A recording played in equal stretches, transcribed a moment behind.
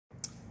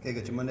Okay,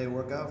 got your Monday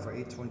workout for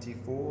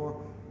 8:24.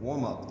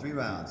 Warm up, 3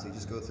 rounds. So you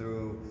just go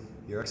through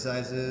your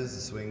exercises, the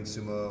swing,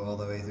 sumo, all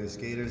the way through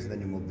skaters, and then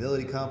your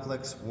mobility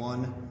complex,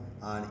 1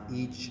 on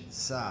each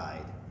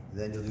side.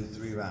 Then you'll do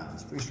 3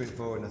 rounds. Pretty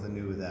straightforward, nothing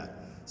new with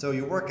that. So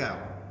your workout,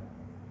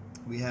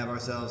 we have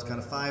ourselves kind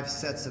of 5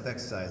 sets of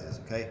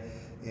exercises, okay?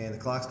 And the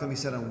clock's gonna be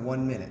set on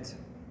 1 minute.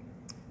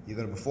 You're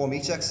gonna perform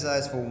each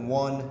exercise for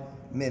 1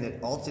 minute,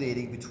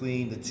 alternating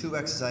between the 2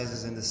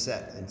 exercises in the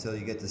set until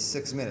you get to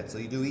 6 minutes. So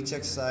you do each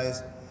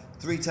exercise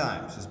 3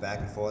 times, just back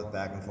and forth,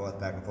 back and forth,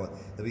 back and forth.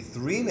 There'll be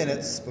 3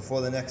 minutes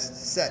before the next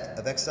set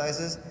of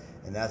exercises,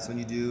 and that's when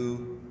you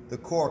do the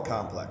core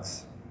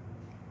complex.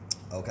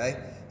 Okay,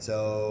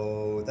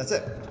 so that's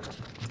it.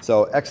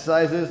 So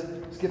exercises,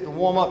 skip the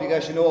warm up, you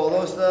guys should know all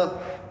those stuff.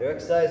 Your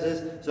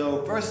exercises.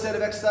 So first set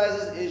of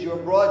exercises is your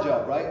broad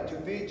jump, right? 2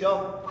 feet,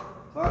 jump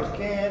as far as you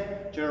can,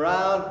 turn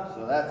around.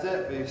 So that's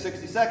it for your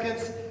 60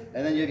 seconds.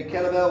 And then you have your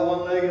kettlebell,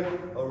 one-legged,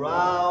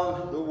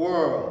 around the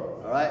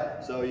world. All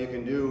right, so you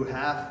can do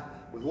half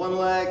with one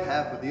leg,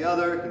 half with the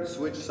other. You can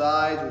switch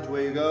sides, which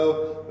way you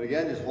go. But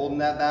again, just holding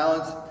that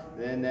balance.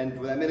 And then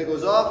when that minute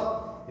goes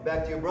off, you're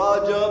back to your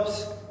broad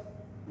jumps.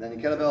 Then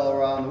your kettlebell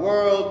around the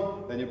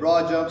world, then your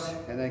broad jumps,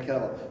 and then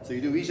kettlebell. So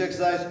you do each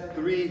exercise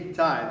 3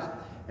 times.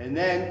 And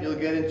then you'll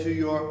get into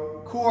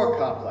your core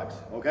complex,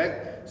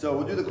 okay? So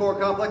we'll do the core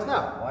complex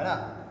now. Why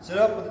not? Sit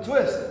up with a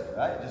twist,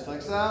 right? Just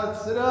like sound,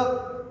 sit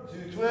up,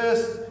 2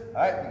 twists.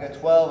 All right, you got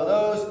 12 of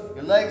those.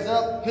 Your legs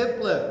up,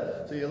 hip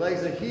lift. So your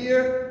legs are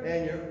here,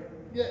 and you're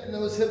getting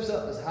those hips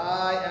up as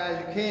high as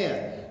you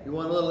can. You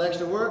want a little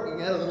extra work, you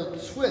can add a little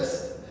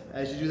twist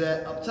as you do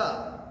that up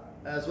top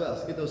as well.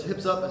 So get those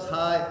hips up as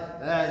high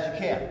as you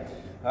can.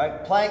 All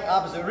right, plank,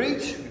 opposite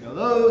reach. You know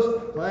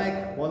those.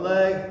 Plank, one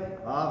leg,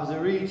 opposite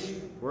reach.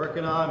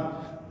 Working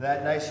on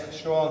that nice,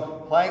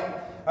 strong plank.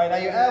 All right, now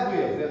your ab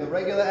wheels. We have the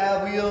regular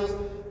ab wheels.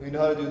 You know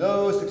how to do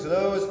those, 6 of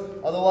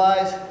those.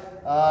 Otherwise,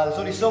 there's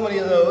only so many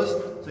of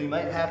those, so you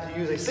might have to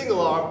use a single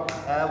arm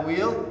ab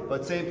wheel,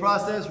 but same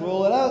process,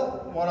 roll it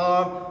out. One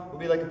arm will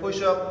be like a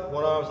push-up,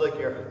 one arm's like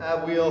your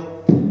ab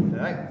wheel. All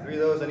right, 3 of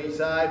those on each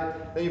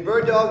side. Then your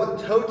bird dog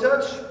with toe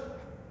touch.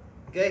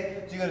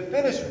 Okay, so you're going to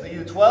finish with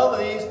either 12 of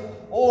these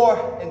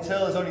or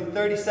until there's only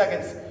 30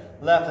 seconds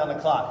left on the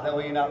clock. That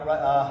way you're not,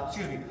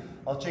 excuse me,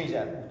 I'll change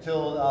that,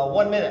 until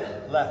 1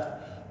 minute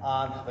left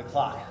on the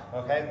clock,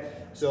 okay?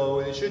 So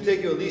it should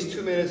take you at least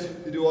 2 minutes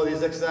to do all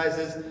these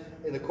exercises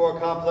in the core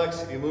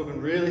complex. If you're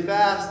moving really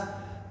fast,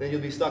 then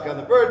you'll be stuck on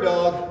the bird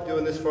dog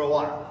doing this for a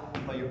while.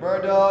 But your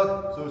bird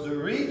dog, so it's a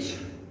reach,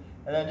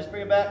 and then just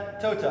bring it back,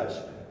 toe touch.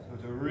 So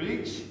it's a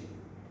reach,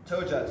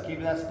 toe touch,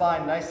 keeping that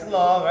spine nice and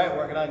long, right?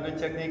 Working on good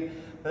technique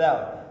for that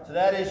one. So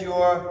that is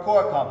your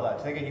core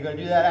complex. Again, you're going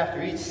to do that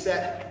after each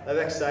set of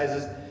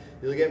exercises.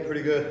 You'll get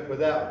pretty good with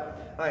that one.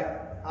 All right,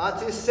 on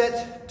to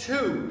set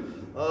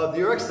 2 of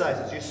your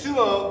exercises. Your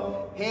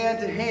sumo, hand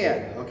to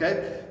hand,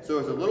 okay? So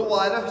it's a little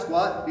wider,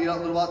 squat, feet out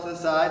a little out to the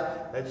side.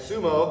 That's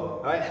sumo,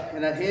 all right?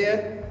 And that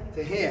hand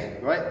to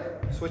hand, right?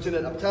 Switching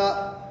it up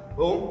top,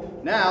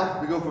 boom.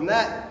 Now, we go from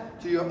that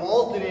to your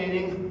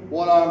alternating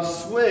one-arm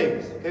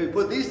swings. Okay, we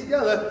put these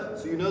together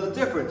so you know the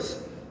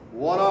difference.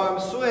 One-arm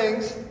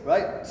swings,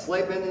 right?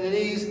 Slight bend in the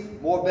knees,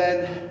 more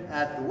bend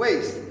at the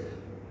waist.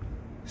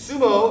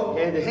 Sumo,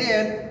 hand to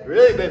hand,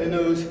 really bending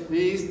those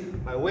knees.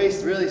 My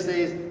waist really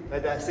stays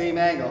at that same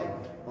angle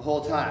the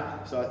whole time.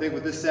 So I think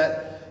with this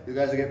set, you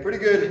guys will get pretty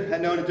good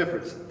at knowing the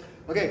difference.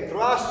 Okay,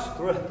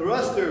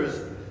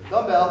 thrusters,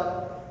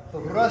 dumbbell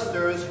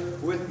thrusters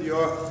with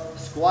your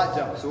squat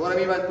jump. So what I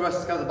mean by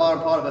thrusters is kind of the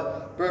bottom part of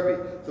a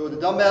burpee. So with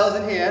the dumbbells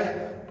in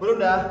hand, put them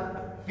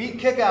down, feet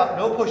kick out,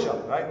 no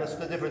push-up, right? That's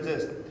what the difference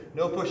is.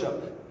 No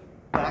push-up.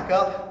 Back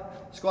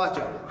up, squat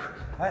jump.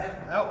 All right,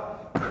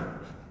 out.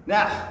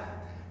 Now,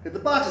 get the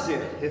boxes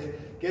here.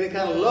 If getting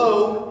kind of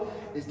low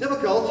is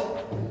difficult,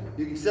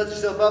 you can set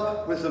yourself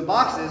up with some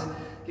boxes,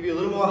 give you a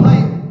little more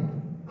height,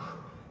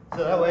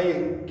 so that way you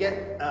can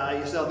get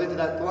yourself into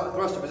that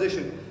thruster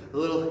position a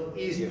little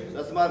easier. So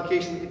that's the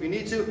modification if you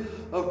need to.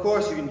 Of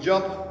course, you can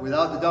jump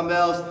without the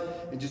dumbbells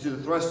and just do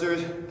the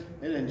thrusters,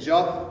 and then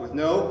jump with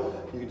no.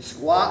 You can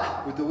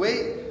squat with the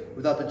weight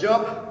without the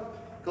jump.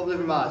 A couple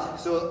different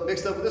mods. So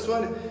mixed up with this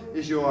one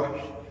is your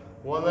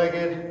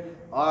one-legged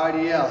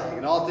RDL. You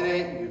can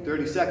alternate, you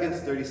do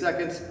 30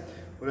 seconds,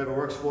 whatever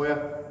works for you.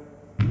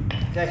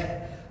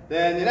 Okay,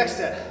 then the next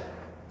set,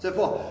 set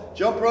 4,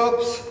 jump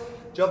ropes,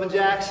 jumping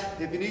jacks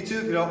if you need to,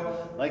 if you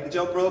don't like the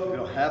jump rope, if you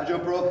don't have a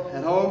jump rope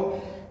at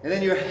home. And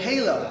then your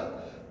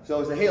halo. So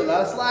it's a halo,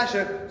 not a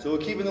slasher, so we're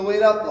keeping the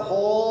weight up the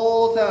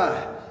whole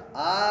time.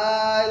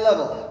 Eye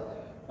level.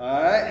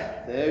 All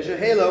right, there's your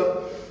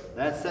halo.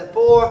 That's set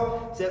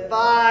 4, set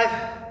 5.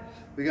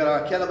 We got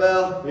our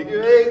kettlebell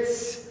figure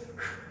 8s.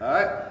 All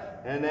right,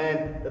 and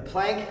then the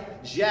plank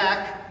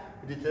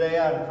jack. We did today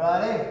on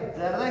Friday,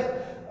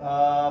 Saturday.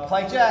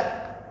 Plank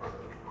jack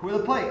with a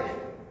plate.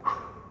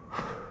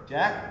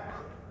 Jack,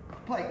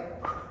 plate.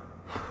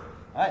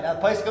 All right, now the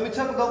plate's gonna be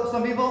difficult for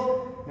some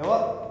people. You know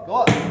what? Go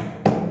up.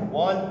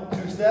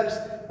 1, 2 steps.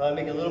 That'll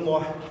make it a little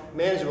more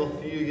manageable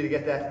for you to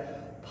get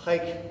that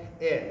pike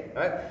in,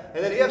 all right?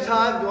 And then if you have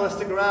time, if you want to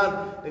stick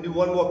around and do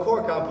one more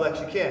core complex,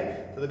 you can.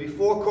 So there'll be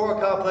 4 core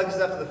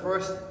complexes after the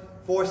first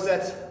 4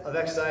 sets of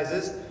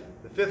exercises.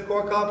 The 5th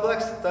core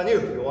complex, it's on you.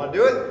 If you want to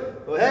do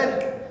it, go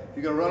ahead. If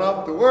you're going to run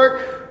off to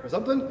work or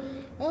something,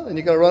 well, then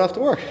you're going to run off to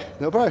work.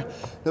 No problem.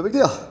 No big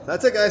deal.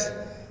 That's it, guys.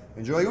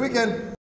 Enjoy your weekend.